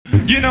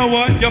You know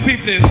what? Yo,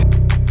 peep this.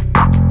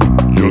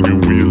 Youngin',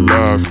 we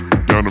alive.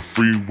 Down the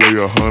freeway,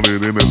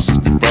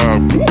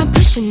 165. I'm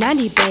pushing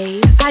 90,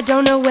 babe. I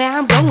don't know where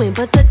I'm going,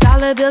 but the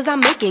dollar bills I'm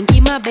making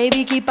keep my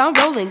baby keep on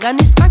rolling. Got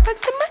new spark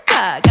plugs in my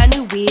car, got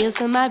new wheels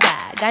for my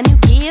ride, got new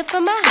gear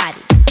for my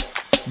hottie.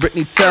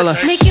 Brittni, tell her.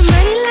 Making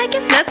money like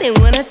it's nothing,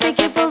 wanna take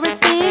it for a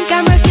spin.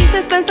 Got my seats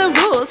and spend some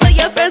rules, so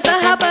your friends will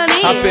hop on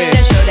in.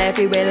 Let's show that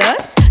freeway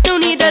lust, no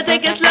need to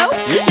take it slow.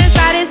 Let's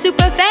ride it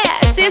super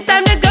fast, it's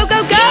time to go,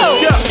 go, go.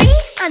 Free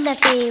on the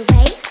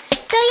freeway,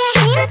 throw your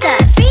hands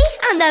up. Free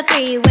on the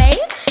freeway,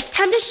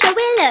 time to show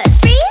it looks.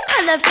 Free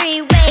on the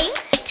freeway,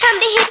 time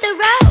to hit the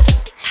road.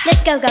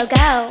 Let's go, go,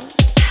 go.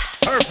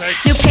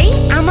 Perfect. New paint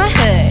on my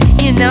hood,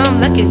 you know I'm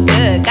looking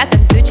good. Got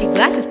them Gucci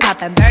glasses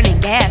poppin', burning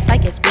gas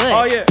like it's wood.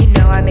 Oh, yeah. You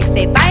know I mix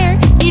a fire,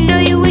 you know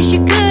you wish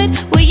you could.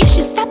 Well, you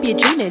should stop your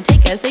dreaming,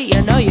 take a seat,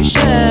 you know you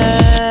should.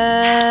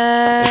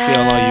 Let's see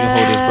how long you can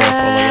hold this breath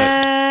all the way.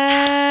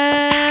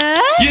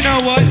 You know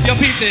what? Yo,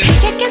 peep this.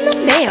 Check in the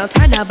mail,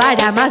 time to buy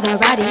that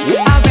Maserati.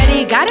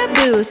 Already got a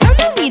boo, so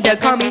no need to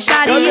call me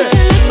shoddy. You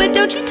can look but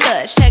don't you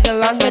touch, tag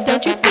along but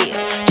don't you feel.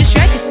 Just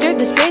register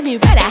this brand new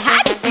red, I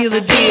had to seal the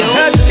deal.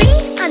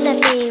 Free on the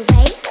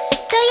freeway,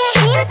 throw your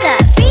hands up.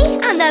 Free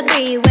on the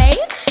freeway,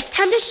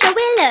 time to show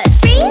it looks.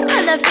 Free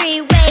on the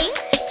freeway,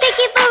 take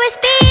it for a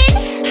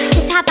spin.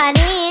 Just hop on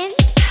in.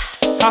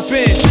 Hop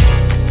in.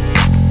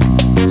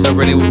 So,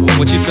 Brittni,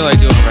 what you feel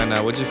like doing right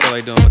now? What you feel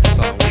like doing with the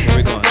song? Where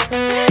we going?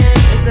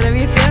 It's whatever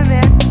you feel,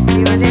 man. What do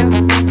you wanna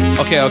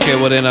do? Okay,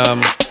 well then,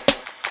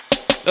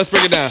 let's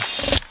break it down.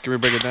 Can we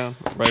break it down?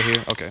 Right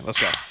here? Okay, let's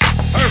go.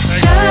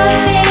 Perfect.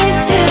 Jump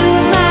into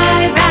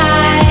my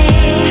ride.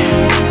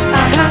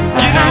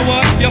 You know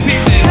what? Yo,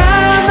 peep this.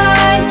 Come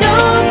on,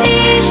 don't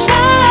be shy.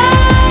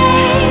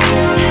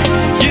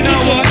 Just You know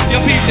kick what? it Yo,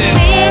 peep this.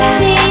 with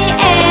me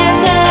and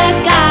the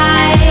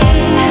guys.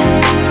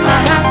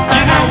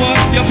 You know what?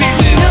 Yo, peep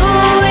this. No,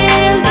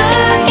 we're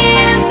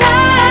looking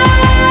fly.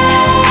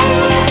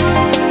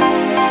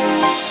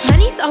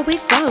 Money's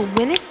always fun.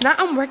 When it's not,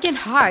 I'm working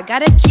hard.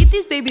 Gotta keep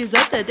these babies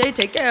up that they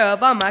take care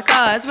of all my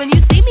cars. When you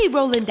see me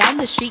rolling down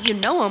the street, you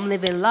know I'm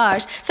living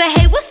large. Say,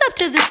 hey, what's up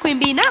to this queen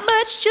bee? Not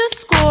much, just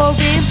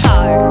scoring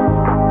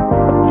bars.